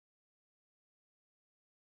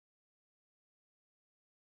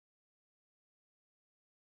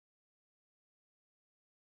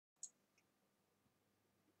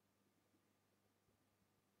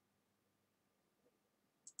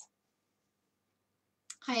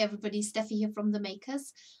Hi everybody, Steffi here from The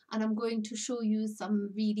Makers, and I'm going to show you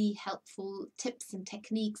some really helpful tips and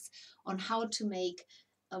techniques on how to make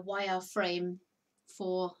a wire frame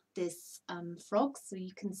for this frog. So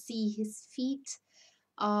you can see his feet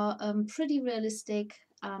are pretty realistic,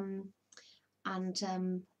 and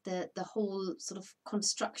the whole sort of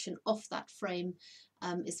construction of that frame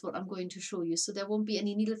is what I'm going to show you. So there won't be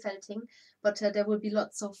any needle felting, but there will be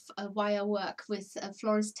lots of wire work with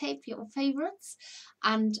florist tape, your favorites.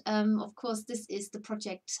 And of course, this is the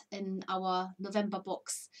project in our November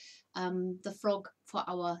box, the frog for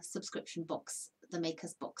our subscription box, the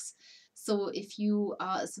Makers box. So if you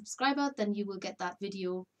are a subscriber, then you will get that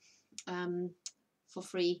video for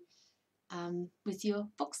free with your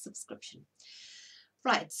box subscription.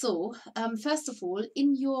 Right, so first of all,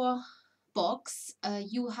 in your box,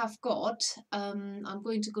 you have got, I'm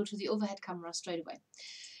going to go to the overhead camera straight away.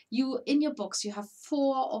 In your box, you have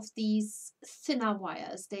 4 of these thinner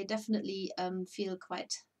wires. They definitely feel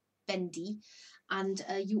quite bendy. And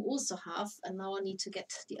you also have, and now I need to get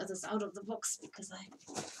the others out of the box because I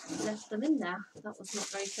left them in there. That was not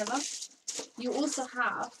very clever. You also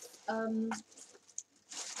have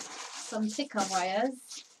some thicker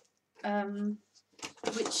wires,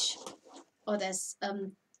 there's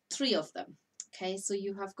 3 of them. Okay, so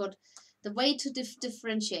you have got, the way to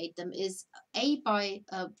differentiate them is by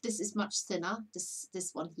this is much thinner,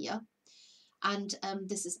 this one here, and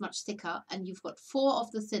this is much thicker, and you've got 4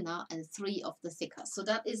 of the thinner and 3 of the thicker. So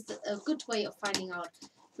that is a good way of finding out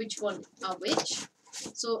which one are which.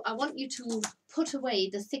 So I want you to put away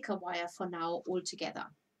the thicker wire for now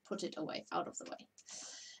altogether. Put it away, out of the way.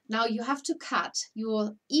 Now you have to cut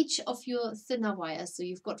each of your thinner wires, so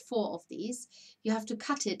you've got 4 of these, you have to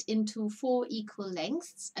cut it into 4 equal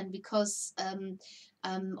lengths, and because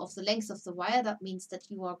of the length of the wire, that means that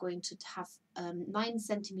you are going to have 9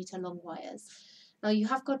 centimeter long wires. Now you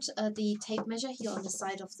have got the tape measure here on the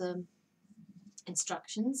side of the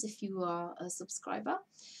instructions if you are a subscriber.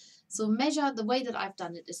 So measure, the way that I've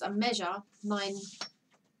done it is I measure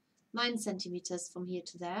 9 centimeters from here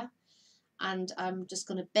to there. And I'm just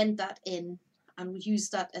going to bend that in and use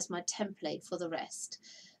that as my template for the rest.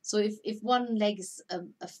 So if one leg is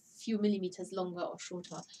a few millimeters longer or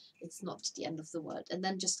shorter, it's not the end of the world. And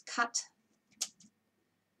then just cut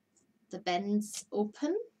the bends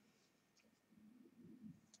open.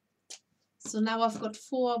 So now I've got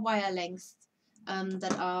 4 wire lengths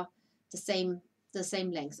that are the same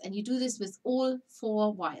length. And you do this with all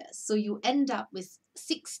 4 wires. So you end up with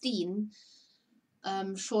 16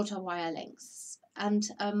 shorter wire lengths. And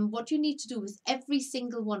what you need to do with every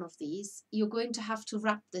single one of these, you're going to have to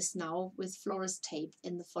wrap this now with florist tape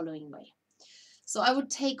in the following way. So I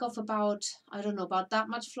would take off about, I don't know, about that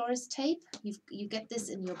much florist tape. You get this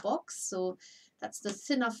in your box. So that's the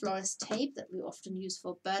thinner florist tape that we often use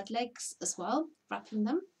for bird legs as well, wrapping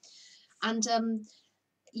them. And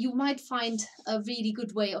you might find a really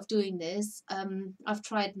good way of doing this. I've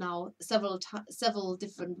tried now several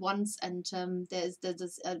different ones, and I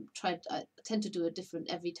tend to do it different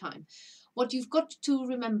every time. What you've got to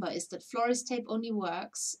remember is that florist tape only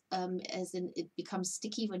works as in it becomes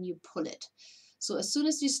sticky when you pull it. So as soon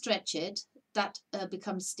as you stretch it, that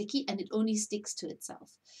becomes sticky and it only sticks to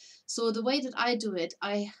itself. So the way that I do it,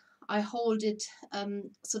 I hold it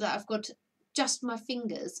so that I've got just my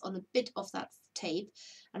fingers on a bit of that tape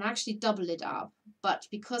and actually double it up. But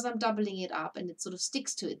because I'm doubling it up and it sort of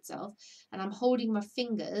sticks to itself and I'm holding my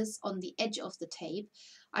fingers on the edge of the tape,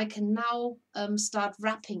 I can now start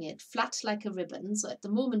wrapping it flat like a ribbon. So at the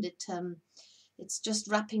moment it's just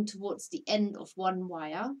wrapping towards the end of one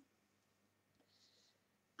wire.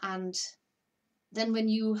 And then when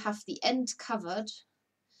you have the end covered,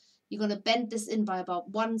 you're going to bend this in by about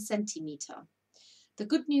 1 centimeter. The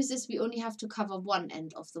good news is we only have to cover one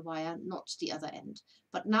end of the wire, not the other end.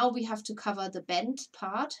 But now we have to cover the bent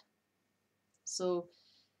part. So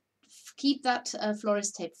keep that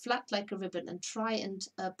florist tape flat like a ribbon and try and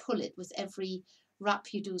pull it with every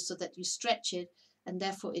wrap you do so that you stretch it and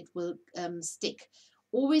therefore it will stick.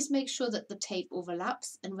 Always make sure that the tape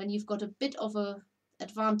overlaps, and when you've got a bit of a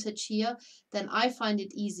advantage here, then I find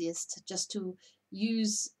it easiest just to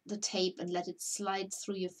use the tape and let it slide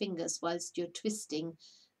through your fingers whilst you're twisting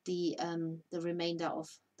the remainder of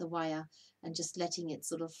the wire and just letting it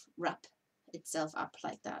sort of wrap itself up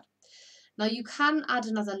like that. Now you can add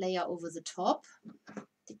another layer over the top,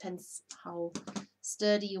 depends how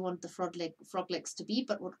sturdy you want the frog legs to be,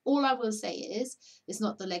 but all I will say is, it's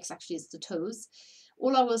not the legs, actually it's the toes.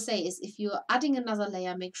 All I will say is if you're adding another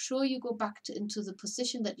layer, make sure you go back into the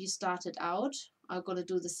position that you started out. I'm going to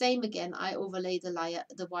do the same again. I overlay the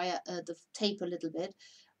tape a little bit,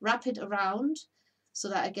 wrap it around, so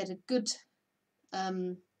that I get a good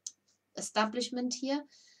establishment here.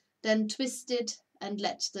 Then twist it and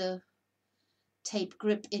let the tape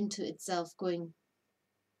grip into itself going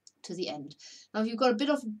to the end. Now if you've got a bit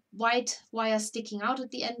of white wire sticking out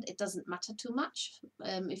at the end, it doesn't matter too much.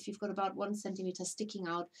 If you've got about 1 centimeter sticking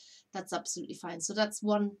out, that's absolutely fine. So that's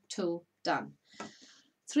one toe done.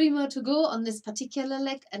 3 more to go on this particular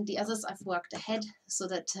leg, and the others I've worked ahead so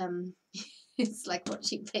that it's like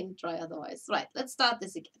watching paint dry otherwise. Right, let's start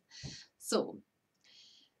this again. So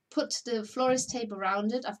put the florist tape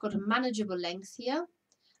around it. I've got a manageable length here.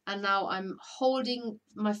 And now I'm holding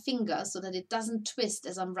my finger so that it doesn't twist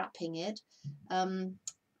as I'm wrapping it. On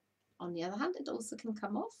the other hand, it also can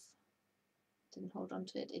come off. Didn't hold on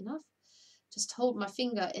to it enough. Just hold my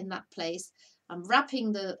finger in that place. I'm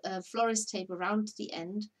wrapping the florist tape around the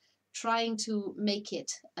end, trying to make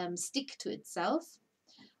it stick to itself.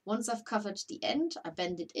 Once I've covered the end, I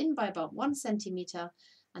bend it in by about 1 centimeter,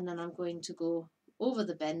 and then I'm going to go over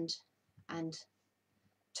the bend and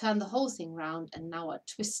turn the whole thing round, and now I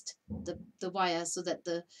twist the wire so that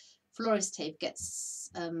the florist tape gets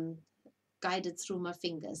guided through my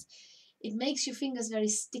fingers. It makes your fingers very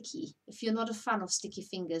sticky. If you're not a fan of sticky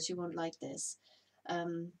fingers, you won't like this.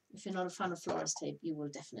 If you're not a fan of florist tape, you will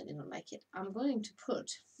definitely not like it. I'm going to put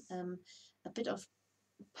a bit of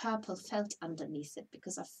purple felt underneath it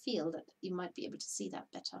because I feel that you might be able to see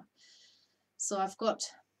that better. So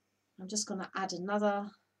I'm just going to add another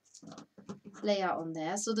layer on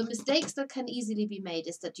there. So the mistakes that can easily be made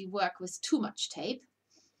is that you work with too much tape,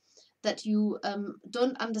 that you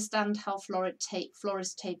don't understand how florist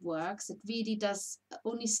tape works. It really does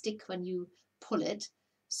only stick when you pull it.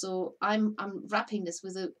 So I'm wrapping this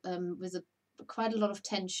with a quite a lot of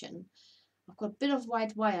tension. I've got a bit of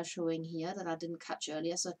white wire showing here that I didn't catch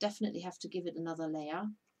earlier, so I definitely have to give it another layer.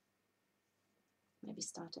 Maybe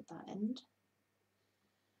start at that end.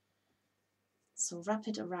 So wrap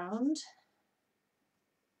it around.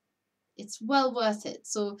 It's well worth it.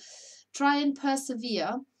 So try and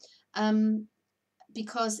persevere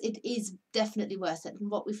because it is definitely worth it. And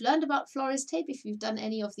what we've learned about florist tape, if you've done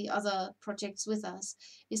any of the other projects with us,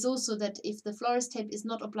 is also that if the florist tape is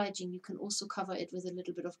not obliging, you can also cover it with a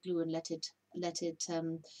little bit of glue and let it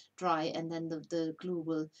dry, and then the glue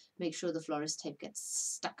will make sure the florist tape gets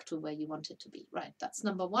stuck to where you want it to be. Right, that's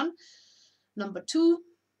number one. Number two,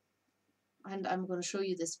 and I'm going to show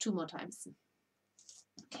you this 2 more times.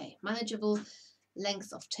 Okay, manageable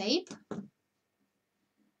length of tape.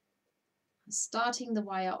 Starting the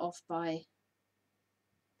wire off by,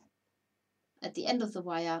 at the end of the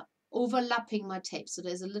wire, overlapping my tape. So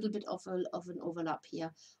there's a little bit of an overlap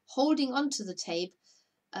here. Holding onto the tape,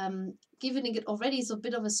 giving it already a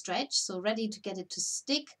bit of a stretch, so ready to get it to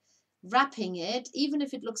stick. Wrapping it, even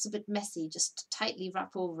if it looks a bit messy, just tightly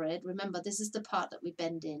wrap over it. Remember, this is the part that we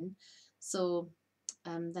bend in. So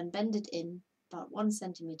then bend it in about 1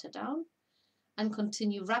 centimeter down and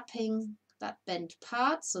continue wrapping that bent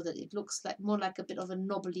part so that it looks like more like a bit of a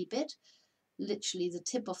knobbly bit, literally the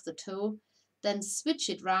tip of the toe. Then switch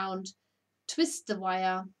it round, twist the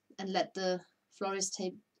wire and let the florist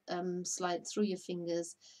tape slide through your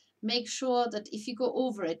fingers. Make sure that if you go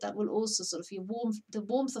over it, that will also sort of the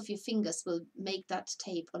warmth of your fingers will make that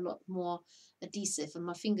tape a lot more adhesive, and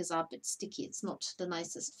my fingers are a bit sticky. It's not the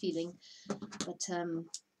nicest feeling, but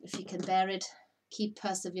if you can bear it, keep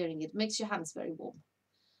persevering. It makes your hands very warm.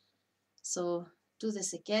 So do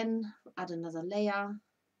this again, add another layer.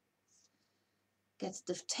 Get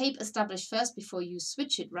the tape established first before you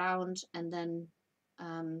switch it round, and then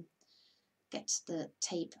get the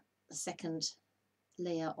tape, the second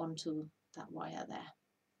layer onto that wire there.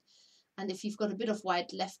 And if you've got a bit of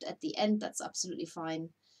white left at the end, that's absolutely fine.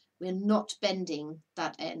 We're not bending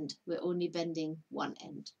that end, we're only bending one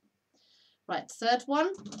end. Right, third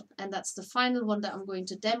one, and that's the final one that I'm going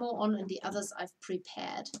to demo on, and the others I've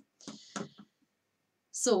prepared.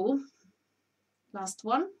 So, last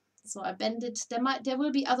one. So I bend it. There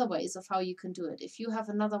will be other ways of how you can do it. If you have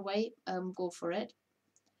another way, go for it.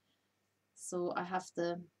 So I have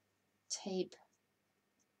the tape,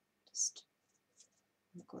 just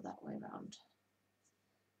go that way around.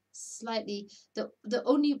 Slightly, the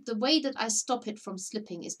way that I stop it from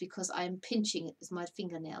slipping is because I am pinching it with my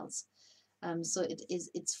fingernails. So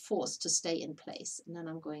it's forced to stay in place. And then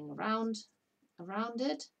I'm going around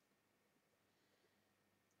it.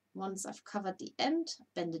 Once I've covered the end,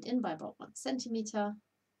 bend it in by about 1 centimeter,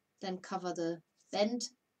 then cover the bend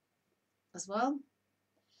as well,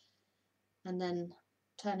 and then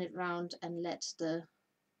turn it round and let the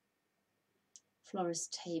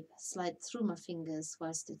florist tape slide through my fingers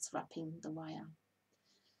whilst it's wrapping the wire.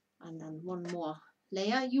 And then one more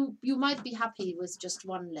layer. You might be happy with just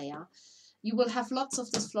one layer. You will have lots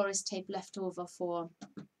of this florist tape left over for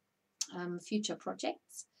future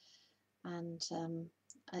projects, and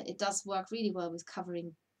it does work really well with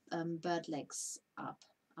covering bird legs up,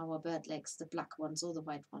 our bird legs, the black ones or the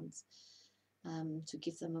white ones, to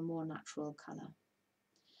give them a more natural color.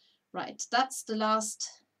 Right, that's the last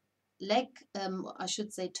leg, I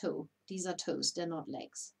should say toe. These are toes, they're not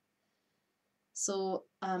legs. So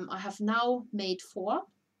I have now made 4.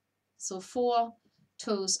 So 4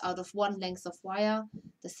 toes out of 1 length of wire,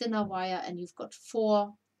 the thinner wire, and you've got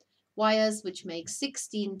 4 wires, which makes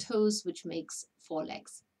 16 toes, which makes 4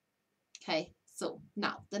 legs. Okay, so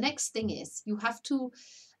now the next thing is you have to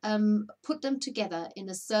put them together in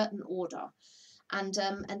a certain order. And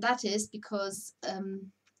that is because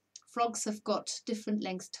frogs have got different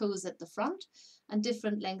length toes at the front and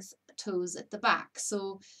different length toes at the back.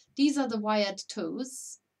 So these are the wired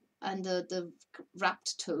toes and the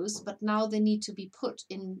wrapped toes, but now they need to be put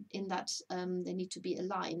in that, they need to be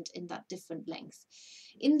aligned in that different length.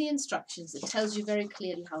 In the instructions, it tells you very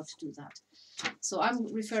clearly how to do that. So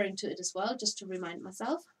I'm referring to it as well, just to remind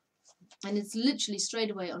myself. And it's literally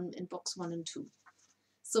straight away in box 1 and 2.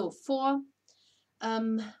 So for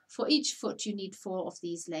each foot, you need 4 of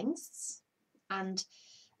these lengths. And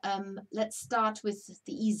let's start with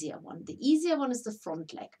the easier one. The easier one is the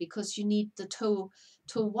front leg, because you need the toe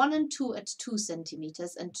 1 and 2 at 2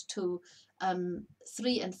 centimeters and toe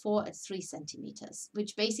 3 and 4 at 3 centimeters,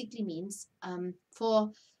 which basically means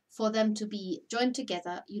for them to be joined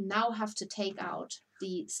together, you now have to take out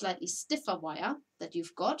the slightly stiffer wire that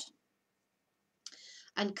you've got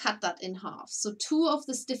and cut that in half. So 2 of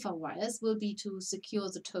the stiffer wires will be to secure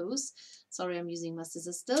the toes. Sorry, I'm using my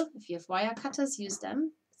scissors still. If you have wire cutters, use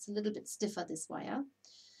them. It's a little bit stiffer, this wire.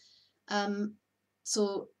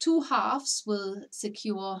 So 2 halves will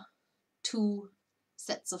secure 2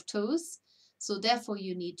 sets of toes. So therefore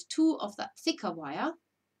you need 2 of that thicker wire,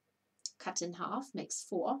 cut in half, makes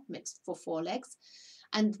for 4 legs.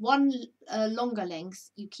 And 1 longer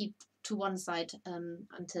length you keep to one side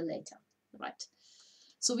until later, right?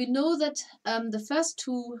 So we know that the first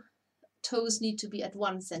 2 toes need to be at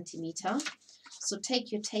 1 centimeter. So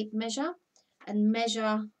take your tape measure and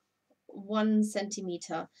measure 1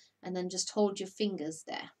 centimeter, and then just hold your fingers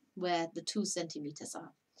there where the 2 centimeters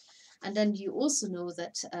are. And then you also know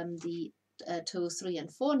that the toes 3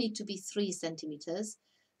 and 4 need to be 3 centimeters.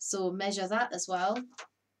 So measure that as well.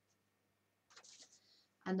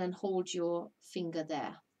 And then hold your finger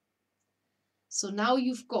there. So now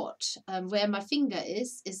you've got where my finger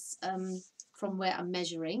is from where I'm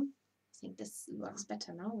measuring. I think this works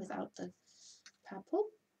better now without the purple.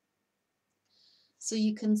 So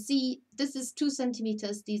you can see this is 2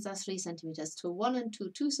 centimeters, these are 3 centimeters. Toe 1 and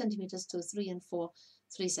 2, 2 centimeters, toe 3 and 4,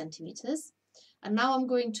 3 centimeters. And now I'm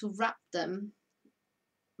going to wrap them,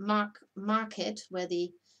 mark it where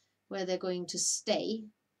they're going to stay.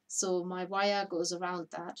 So my wire goes around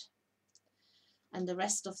that, and the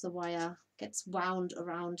rest of the wire gets wound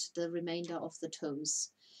around the remainder of the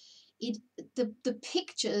toes. The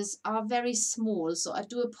pictures are very small, so I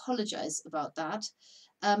do apologize about that.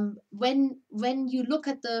 When you look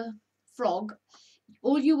at the frog,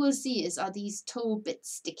 all you will see are these toe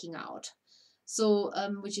bits sticking out. So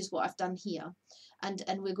which is what I've done here, and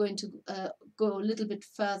we're going to go a little bit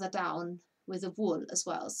further down with the wool as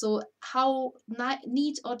well. So how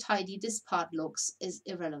neat or tidy this part looks is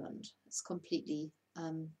irrelevant. It's completely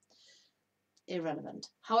irrelevant.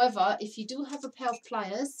 However, if you do have a pair of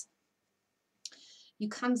pliers, you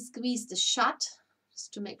can squeeze this shut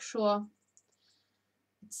just to make sure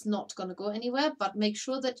it's not going to go anywhere, but make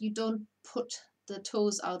sure that you don't put the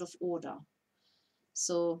toes out of order.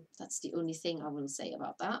 So that's the only thing I will say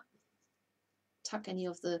about that. Tuck any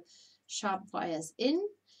of the sharp wires in.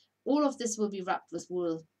 All of this will be wrapped with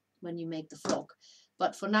wool when you make the frog,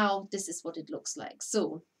 but for now this is what it looks like.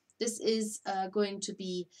 So this is going to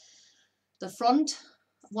be the front,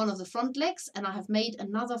 one of the front legs, and I have made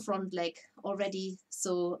another front leg already.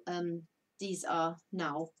 So these are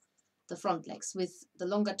now the front legs with the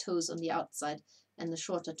longer toes on the outside and the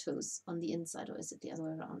shorter toes on the inside, or is it the other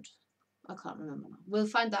way around? I can't remember now. We'll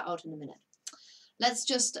find that out in a minute. Let's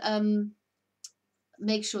just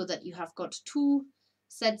make sure that you have got 2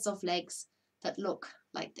 sets of legs that look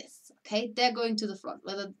like this. Okay, they're going to the front.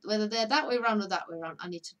 Whether they're that way around or that way around, I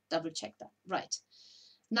need to double check that. Right.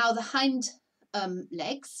 Now the hind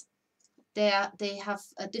legs, they have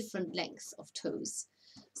a different length of toes.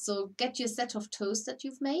 So get your set of toes that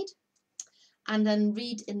you've made, and then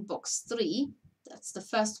read in box 3. That's the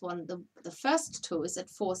first one. The first toe is at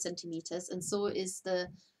 4 centimeters, and so is the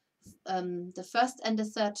the first and the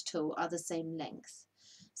third toe are the same length.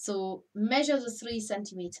 So measure the 3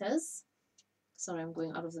 centimeters. Sorry, I'm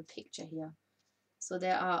going out of the picture here. So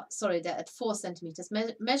they're at 4 centimeters.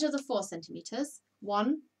 Measure the 4 centimeters,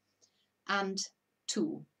 1 and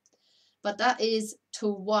 2. But that is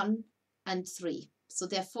toe 1 and 3. So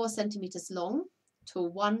they're 4 centimeters long, toe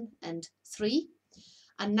 1 and 3.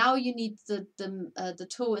 And now you need the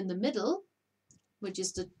toe in the middle, which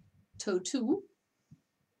is the toe 2,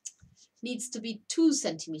 needs to be 2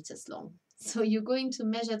 centimeters long. So you're going to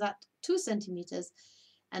measure that 2 centimeters,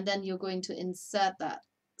 and then you're going to insert that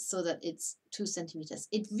so that it's 2 centimeters.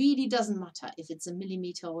 It really doesn't matter if it's a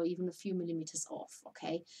millimeter or even a few millimeters off,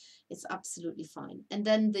 okay? It's absolutely fine. And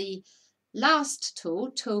then the last toe,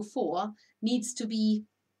 toe 4, needs to be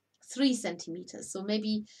 3 centimeters. So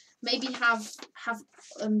maybe have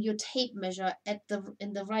your tape measure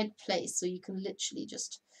in the right place, so you can literally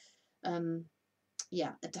just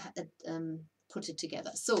put it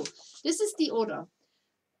together. So this is the order.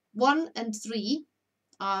 1 and 3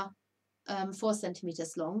 are 4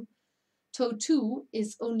 centimeters long. Toe 2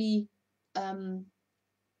 is only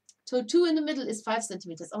toe 2 in the middle is 5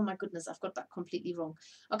 centimeters. Oh my goodness, I've got that completely wrong.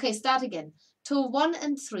 Okay, start again. Toe 1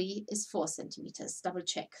 and 3 is 4 centimeters. Double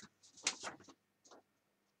check.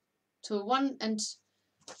 Toe 1 and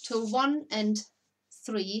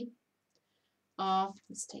 3 are,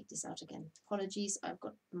 let's take this out again. Apologies, I've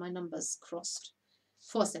got my numbers crossed.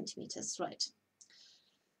 4 centimeters, right.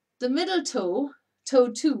 The middle toe, toe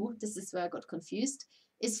 2, this is where I got confused,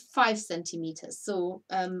 is 5 centimeters. So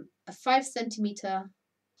a 5 centimeter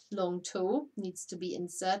long toe needs to be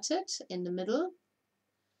inserted in the middle.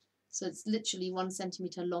 So it's literally 1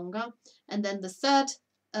 centimeter longer. And then the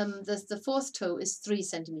fourth toe is 3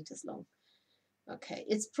 centimeters long. Okay,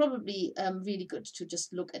 it's probably really good to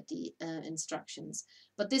just look at the instructions.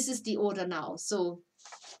 But this is the order now. So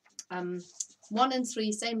 1 and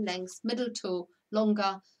 3, same length, middle toe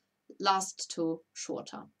longer, last toe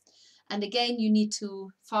shorter. And again, you need to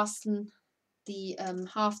fasten the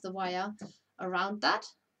half the wire around that.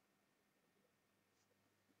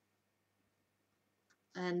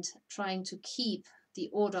 And trying to keep the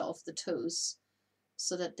order of the toes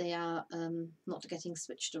so that they are not getting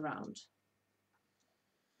switched around.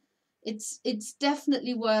 It's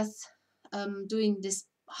definitely worth doing this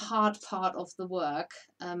hard part of the work,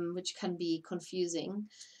 which can be confusing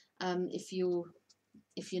if you're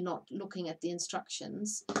not looking at the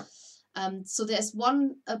instructions. So there's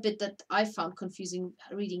a bit that I found confusing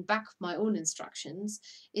reading back my own instructions,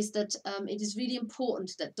 is that it is really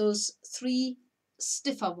important that those 3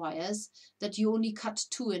 stiffer wires, that you only cut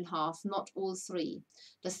 2 in half, not all 3.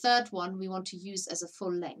 The third one we want to use as a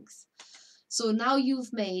full length. So now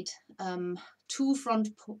you've made 2 front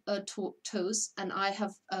toes, and I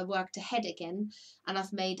have worked ahead again, and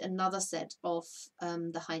I've made another set of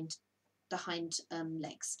the hind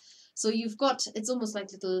legs. So you've got, it's almost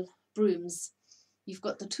like little brooms. You've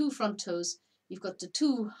got the 2 front toes, you've got the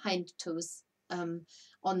 2 hind toes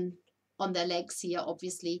on their legs here,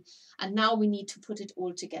 obviously, and now we need to put it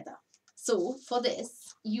all together. So for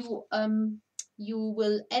this, you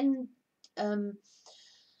will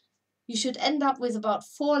you should end up with about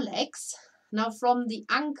 4 legs. Now from the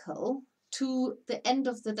ankle to the end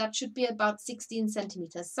of that should be about 16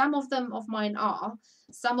 centimeters. Some of mine are,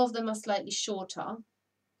 some of them are slightly shorter,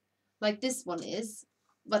 like this one is,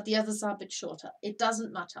 but the others are a bit shorter. It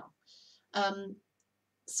doesn't matter.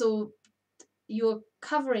 So you're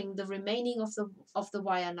covering the remaining of the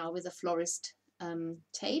wire now with a florist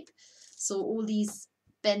tape. So all these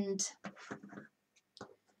bent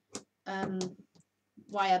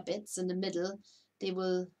wire bits in the middle, they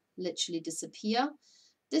will literally disappear.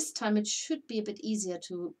 This time it should be a bit easier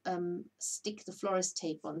to stick the florist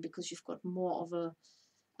tape on, because you've got more of a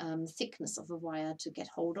thickness of a wire to get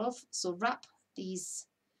hold of. So wrap these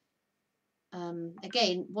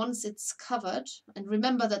again once it's covered, and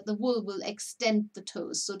remember that the wool will extend the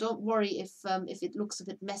toes, so don't worry if it looks a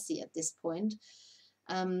bit messy at this point,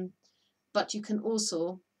 but you can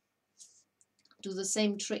also do the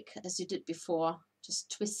same trick as you did before.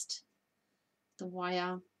 Just twist the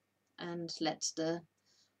wire and let the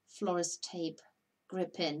florist tape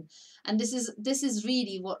grip in. And this is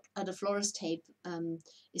really what the florist tape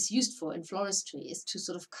is used for in floristry, is to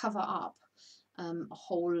sort of cover up a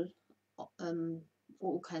whole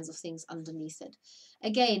all kinds of things underneath it.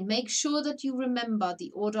 Again, make sure that you remember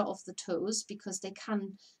the order of the toes, because they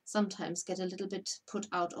can sometimes get a little bit put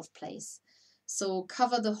out of place. So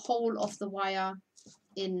cover the whole of the wire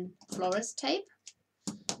in florist tape,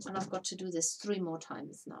 and I've got to do this 3 more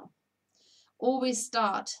times now. always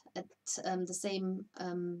start at the same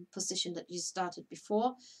position that you started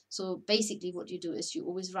before. So basically what you do is you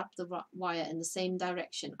always wrap the wire in the same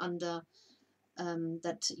direction under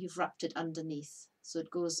that you've wrapped it underneath. So it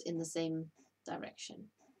goes in the same direction.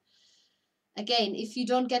 Again, if you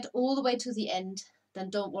don't get all the way to the end, then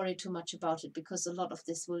don't worry too much about it, because a lot of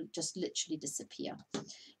this will just literally disappear.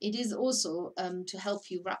 It is also to help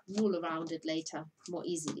you wrap wool around it later more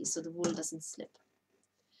easily, so the wool doesn't slip.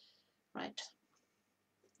 Right,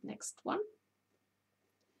 next one.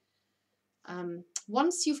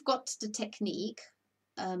 Once you've got the technique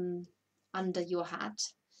under your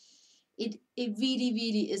hat, it really,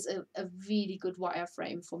 really is a really good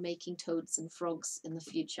wireframe for making toads and frogs in the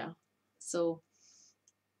future. So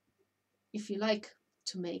if you like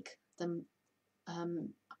to make them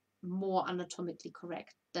more anatomically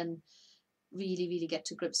correct, then really, really get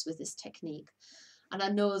to grips with this technique. And I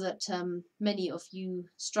know that many of you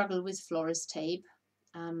struggle with florist tape,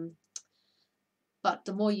 but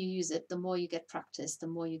the more you use it, the more you get practice, the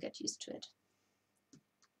more you get used to it.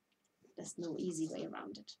 There's no easy way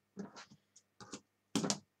around it.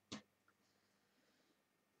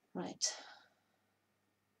 Right,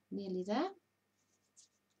 nearly there.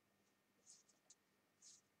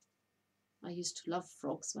 I used to love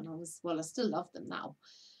frogs when I was, well, I still love them now,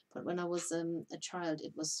 but when I was a child,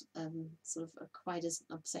 it was sort of quite an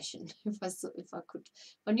obsession. If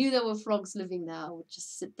I knew there were frogs living there, I would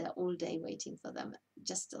just sit there all day waiting for them,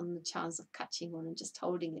 just on the chance of catching one and just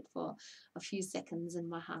holding it for a few seconds in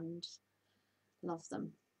my hand. Love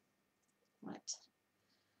them. Right,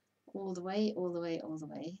 all the way, all the way, all the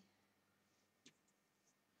way.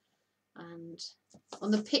 And on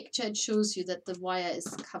the picture it shows you that the wire is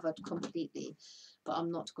covered completely, but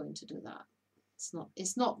I'm not going to do that.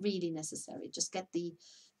 It's not really necessary. Just get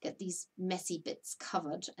these messy bits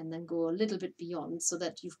covered and then go a little bit beyond, so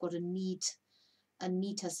that you've got a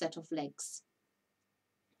neater set of legs.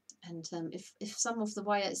 And if some of the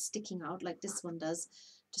wire is sticking out like this one does,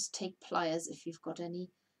 just take pliers if you've got any,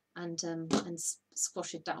 and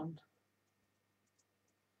squash it down.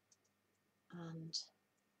 And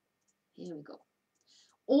here we go.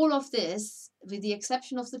 All of this, with the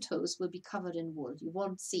exception of the toes, will be covered in wool. You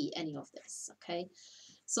won't see any of this, okay?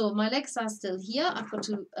 So my legs are still here. I've got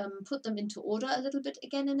to put them into order a little bit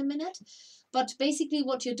again in a minute. But basically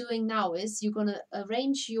what you're doing now is you're going to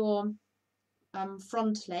arrange your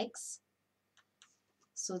front legs.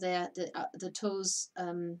 So the toes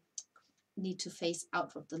need to face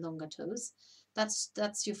outward, the longer toes.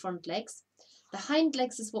 That's your front legs. The hind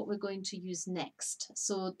legs is what we're going to use next.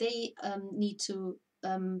 So they need to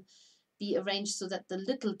be arranged so that the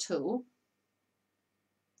little toe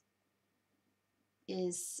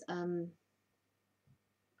is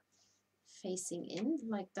facing in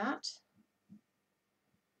like that,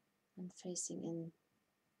 and facing in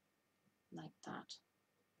like that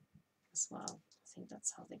as well. I think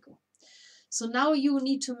that's how they go. So now you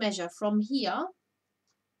need to measure from here,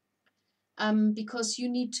 because you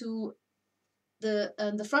need to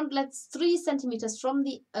the front legs 3 centimeters from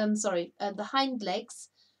the the hind legs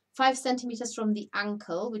 5 centimeters from the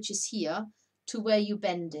ankle, which is here, to where you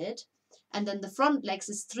bend it, and then the front legs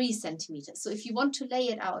is 3 centimeters. So if you want to lay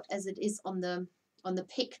it out as it is on the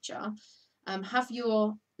picture, have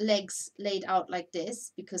your legs laid out like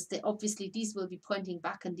this, because these will be pointing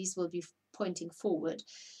back and these will be pointing forward,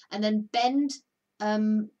 and then bend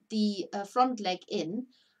the front leg in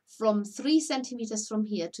from 3 centimeters from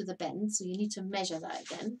here to the bend. So you need to measure that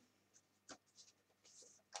again.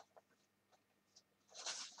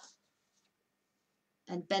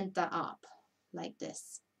 And bend that up like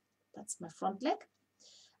this. That's my front leg.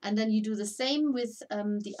 And then you do the same with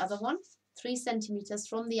the other one, 3 centimeters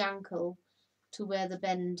from the ankle to where the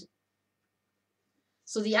bend.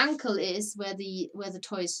 So the ankle is where the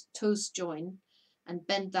toes join, and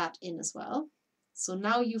bend that in as well. So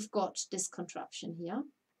now you've got this contraption here.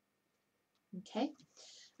 Okay,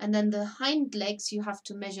 and then the hind legs, you have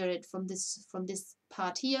to measure it from this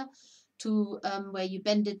part here to where you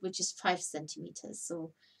bend it, which is 5 centimeters.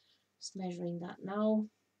 So just measuring that now,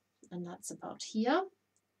 and that's about here.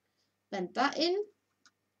 Bend that in,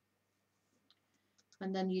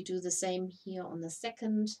 and then you do the same here on the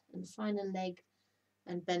second and final leg,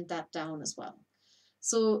 and bend that down as well.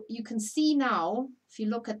 So you can see now, if you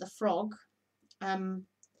look at the frog,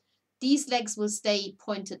 these legs will stay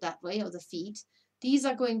pointed that way, or the feet. These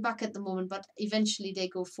are going back at the moment, but eventually they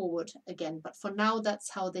go forward again. But for now, that's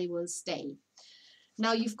how they will stay.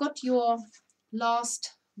 Now you've got your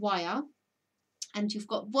last wire, and you've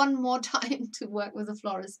got one more time to work with the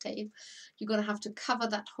florist tape. You're going to have to cover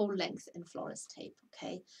that whole length in florist tape,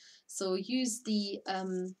 okay? So use the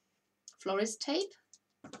florist tape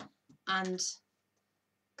and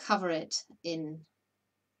cover it in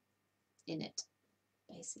it,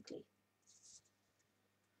 basically.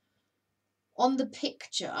 On the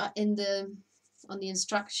picture, on the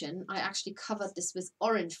instruction, I actually covered this with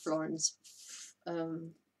orange florist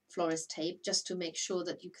tape just to make sure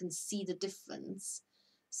that you can see the difference.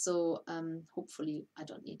 So hopefully I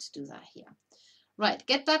don't need to do that here. Right,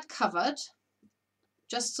 get that covered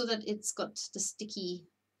just so that it's got the sticky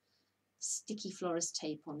florist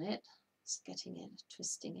tape on it. Just getting it,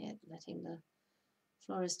 twisting it, letting the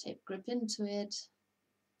florist tape grip into it,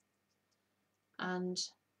 and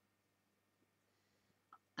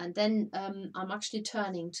then I'm actually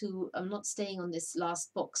turning to, I'm not staying on this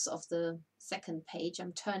last box of the second page,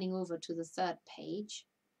 I'm turning over to the third page.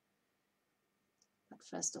 But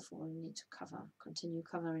first of all, I need to continue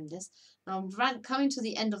covering this. Now I'm coming to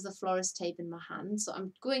the end of the florist tape in my hand, so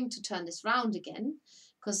I'm going to turn this round again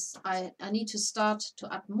because I need to start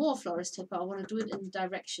to add more florist tape, but I want to do it in the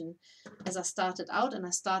direction as I started out, and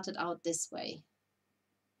I started out this way.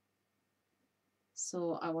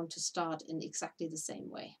 So I want to start in exactly the same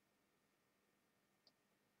way.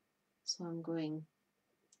 So I'm going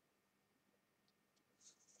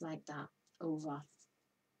like that over.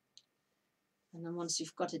 And then once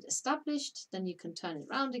you've got it established, then you can turn it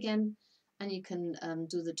round again and you can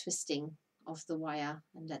do the twisting of the wire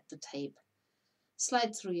and let the tape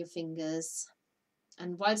slide through your fingers.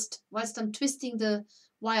 And whilst I'm twisting the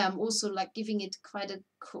wire, I'm also like giving it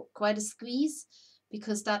quite a squeeze,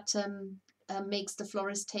 because that makes the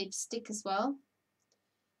florist tape stick as well.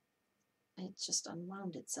 It just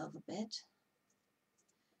unwound itself a bit.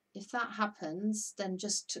 If that happens, then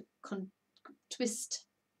just to twist,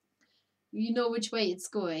 you know which way it's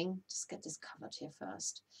going. Just get this covered here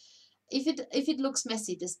first. If it looks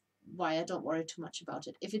messy, this wire, don't worry too much about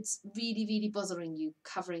it. If it's really, really bothering you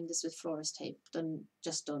covering this with florist tape, then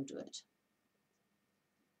just don't do it.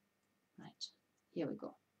 Right, here we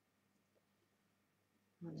go.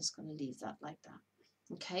 I'm just going to leave that like that.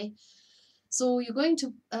 Okay, so you're going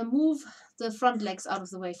to move the front legs out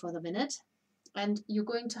of the way for the minute, and you're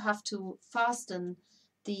going to have to fasten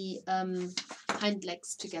the hind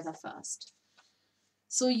legs together first.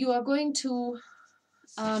 So you are going to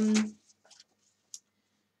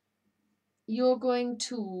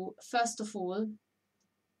first of all,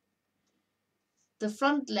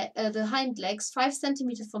 the hind legs 5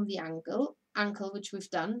 centimeters from the ankle, which we've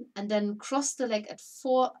done, and then cross the leg at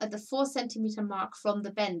the 4 centimeter mark from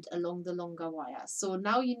the bend along the longer wire. So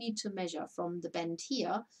now you need to measure from the bend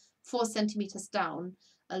here 4 centimeters down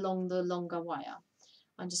along the longer wire.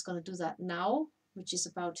 I'm just going to do that now, which is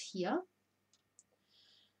about here.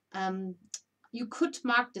 You could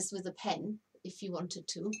mark this with a pen if you wanted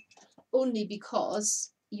to, only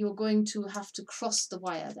because you're going to have to cross the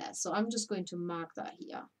wire there. So I'm just going to mark that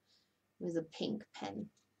here with a pink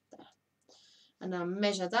pen there. And I'll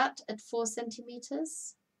measure that at 4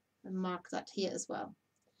 centimeters and mark that here as well.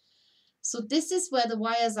 So this is where the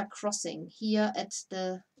wires are crossing, here at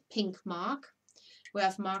the pink mark where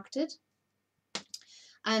I've marked it.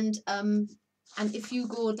 And if you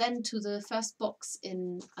go then to the first box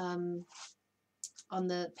in on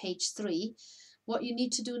the page 3, what you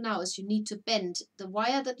need to do now is you need to bend the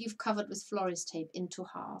wire that you've covered with florist tape into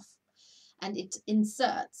half, and it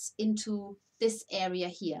inserts into this area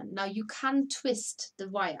here. Now you can twist the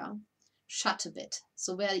wire shut a bit.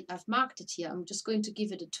 So where I've marked it here, I'm just going to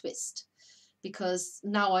give it a twist, because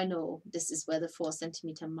now I know this is where the 4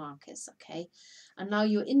 centimeter mark is, okay? And now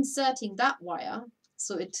you're inserting that wire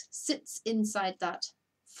so it sits inside that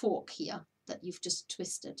fork here that you've just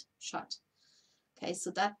twisted shut. Okay,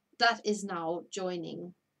 so that is now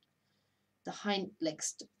joining the hind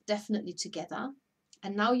legs definitely together.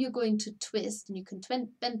 And now you're going to twist, and you can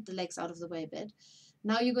bend the legs out of the way a bit.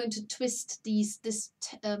 Now you're going to twist this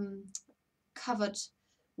covered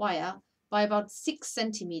wire by about 6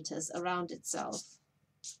 centimeters around itself.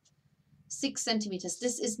 6 centimeters.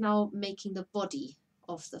 This is now making the body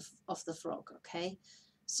of the frog. Okay,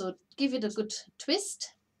 so give it a good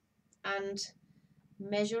twist and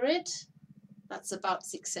measure it. That's about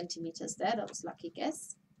 6 centimeters there. That was a lucky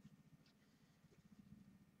guess.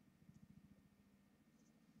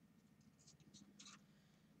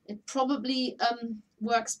 It probably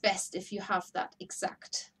works best if you have that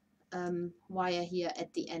exact wire here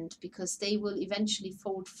at the end, because they will eventually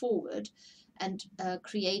fold forward and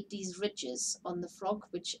create these ridges on the frog,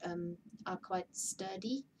 which are quite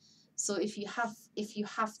sturdy. So if you have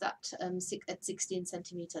that at 16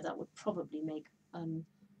 centimeter, that would probably make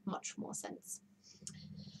much more sense.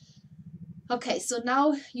 Okay, so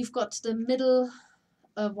now you've got the middle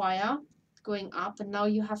wire going up, and now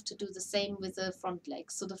you have to do the same with the front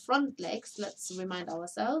legs. So the front legs, let's remind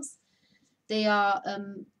ourselves, they are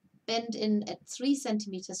bend in at 3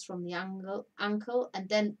 centimeters from the ankle, and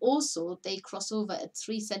then also they cross over at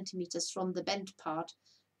 3 centimeters from the bent part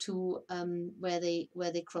to where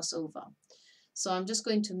they cross over. So I'm just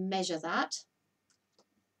going to measure that,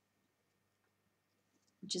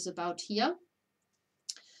 which is about here.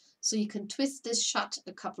 So you can twist this shut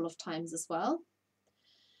a couple of times as well,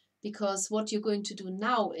 because what you're going to do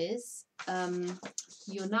now is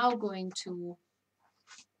you're now going to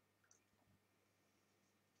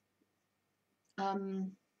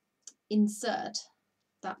insert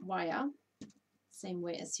that wire, same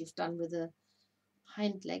way as you've done with the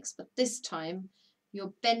hind legs, but this time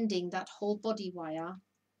you're bending that whole body wire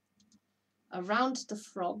around the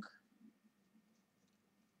frog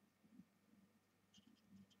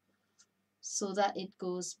so that it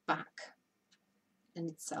goes back in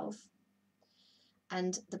itself.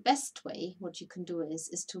 And the best way, what you can do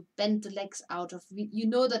is to bend the legs out of, you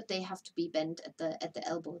know that they have to be bent at the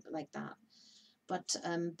elbow like that, but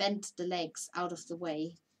bend the legs out of the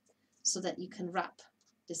way so that you can wrap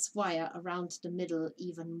this wire around the middle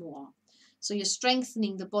even more. So you're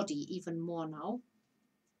strengthening the body even more now.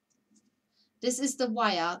 This is the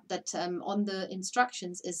wire that on the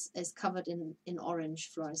instructions is covered in orange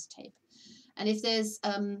florist tape. And if there's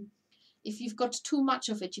if you've got too much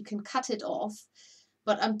of it, you can cut it off.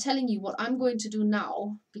 But I'm telling you what I'm going to do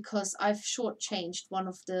now, because I've shortchanged one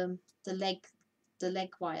of the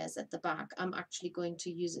leg wires at the back. I'm actually going to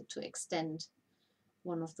use it to extend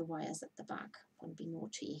one of the wires at the back. Don't be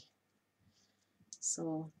naughty.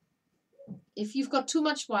 So if you've got too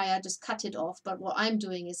much wire, just cut it off. But what I'm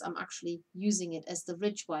doing is I'm actually using it as the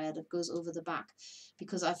ridge wire that goes over the back,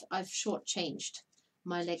 because I've shortchanged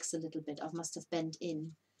my legs a little bit. I must have bent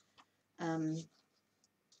in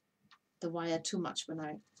the wire too much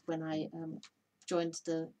when I joined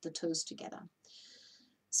the toes together.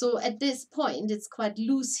 So at this point it's quite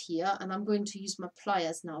loose here, and I'm going to use my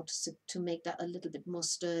pliers now to make that a little bit more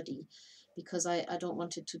sturdy, because I don't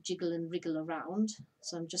want it to jiggle and wriggle around.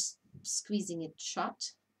 So I'm just squeezing it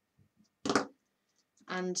shut,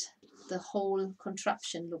 and the whole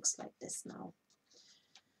contraption looks like this now.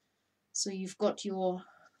 So you've got your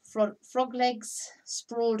frog legs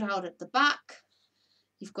sprawled out at the back.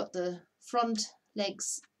 You've got the front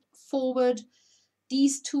legs forward.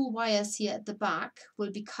 These two wires here at the back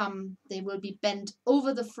will be bent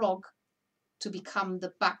over the frog to become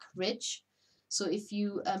the back ridge. So if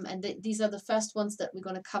you, these are the first ones that we're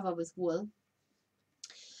going to cover with wool.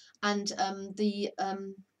 And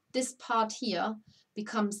this part here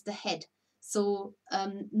becomes the head. So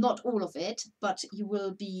not all of it, but you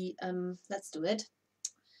will be, let's do it.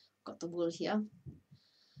 Got the wool here.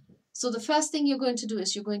 So the first thing you're going to do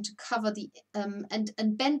is you're going to cover the,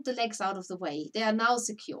 and bend the legs out of the way. They are now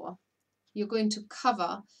secure. You're going to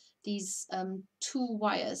cover these two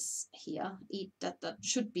wires here. That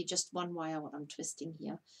should be just one wire, what I'm twisting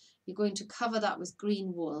here. You're going to cover that with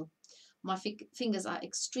green wool. My fingers are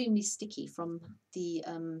extremely sticky from the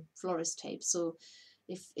florist tape. So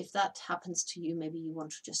if that happens to you, maybe you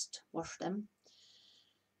want to just wash them.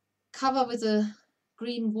 Cover with a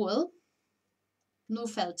green wool. No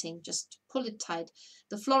felting, just pull it tight.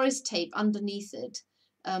 The florist tape underneath it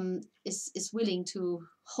is willing to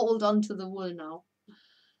hold on to the wool now.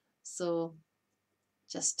 So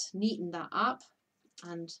just neaten that up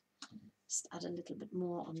and just add a little bit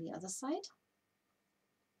more on the other side.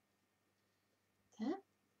 There.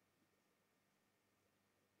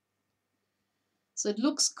 So it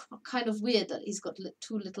looks kind of weird that he's got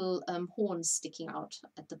two little horns sticking out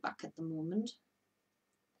at the back at the moment.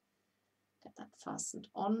 Get that fastened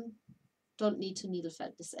on. Don't need to needle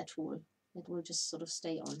felt this at all. It will just sort of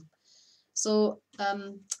stay on. So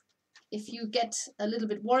if you get a little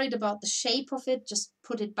bit worried about the shape of it, just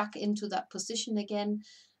put it back into that position again.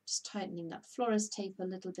 Just tightening that florist tape a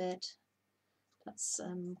little bit. That's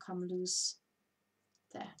come loose.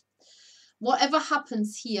 There. Whatever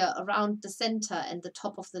happens here around the center and the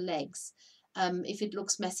top of the legs, if it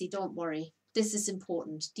looks messy, don't worry. This is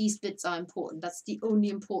important. These bits are important. That's the only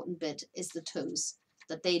important bit, is the toes,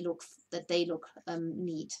 that they look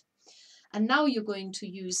neat. And now you're going to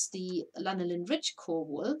use the lanolin rich core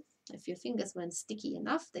wool. If your fingers weren't sticky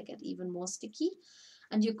enough, they get even more sticky.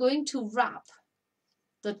 And you're going to wrap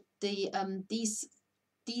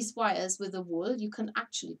these wires with the wool. You can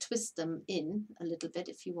actually twist them in a little bit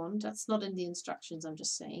if you want. That's not in the instructions, I'm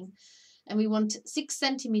just saying. And we want 6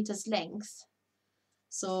 centimeters length.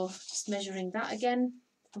 So just measuring that again,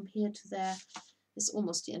 from here to there is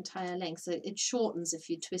almost the entire length. So it shortens if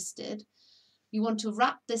you twist it. You want to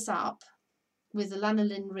wrap this up with a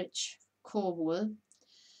lanolin rich core wool,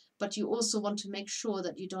 but you also want to make sure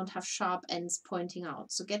that you don't have sharp ends pointing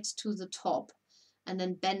out. So get to the top and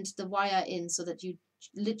then bend the wire in so that you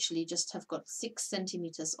literally just have got 6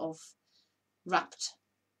 centimeters of wrapped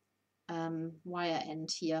wire end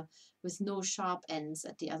here with no sharp ends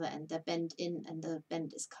at the other end. They're bent in and the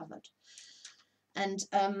bend is covered. And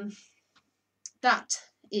that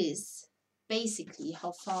is basically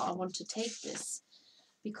how far I want to take this.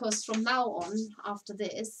 Because from now on, after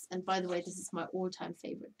this, and by the way, this is my all-time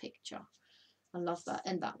favorite picture. I love that,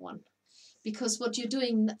 and that one. Because what you're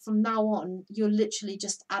doing from now on, you're literally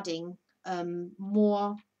just adding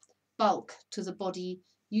more bulk to the body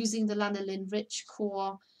using the lanolin rich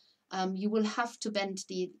core. You will have to bend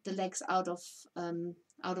the legs out of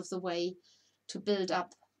the way to build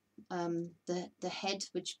up the head,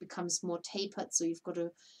 which becomes more tapered. So you've got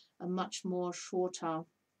a much more shorter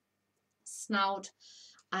snout,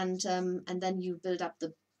 and then you build up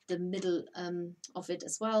the middle of it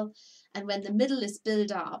as well. And when the middle is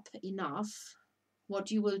built up enough,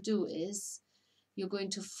 what you will do is you're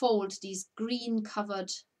going to fold these green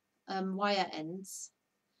covered wire ends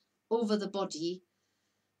over the body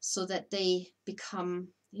so that they become,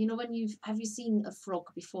 you know, when have you seen a frog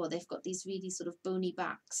before? They've got these really sort of bony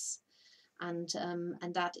backs, and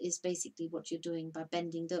that is basically what you're doing by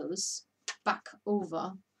bending those back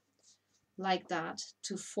over like that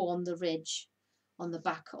to form the ridge on the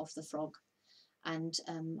back of the frog. And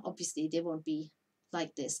obviously they won't be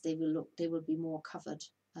like this. They will be more covered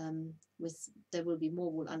there will be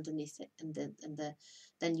more wool underneath it, and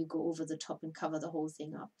then you go over the top and cover the whole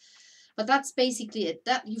thing up. But that's basically it.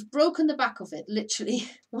 That you've broken the back of it, literally.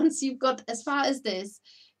 Once you've got as far as this,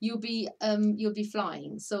 you'll be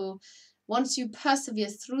flying. So once you persevere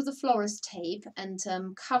through the florist tape and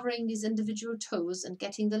covering these individual toes and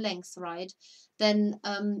getting the length right, then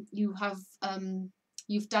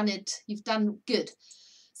you've done it. You've done good.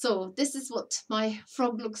 So this is what my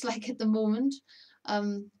frog looks like at the moment.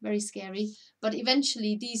 Very scary. But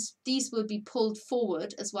eventually these will be pulled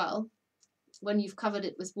forward as well when you've covered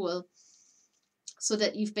it with wool, so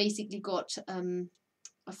that you've basically got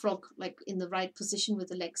a frog like in the right position with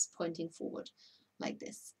the legs pointing forward like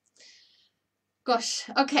this. Gosh,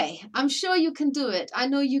 okay, I'm sure you can do it. I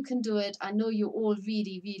know you can do it. I know you're all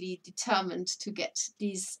really, really determined to get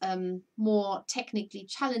these more technically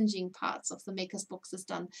challenging parts of the Maker's Boxes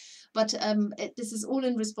done. But this is all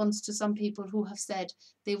in response to some people who have said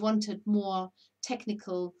they wanted more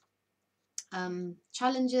technical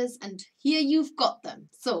challenges, and here you've got them.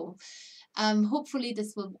 So hopefully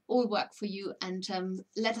this will all work for you, and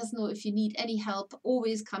let us know if you need any help.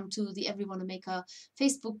 Always come to the Everyone a Maker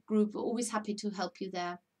Facebook group. We're always happy to help you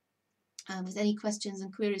there with any questions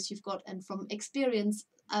and queries you've got. And from experience,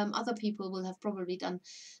 other people will have probably done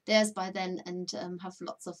theirs by then and have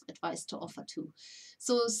lots of advice to offer too.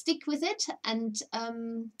 So stick with it and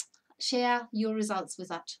share your results with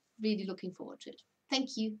that. Really looking forward to it.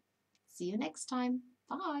 Thank you. See you next time.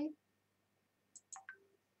 Bye.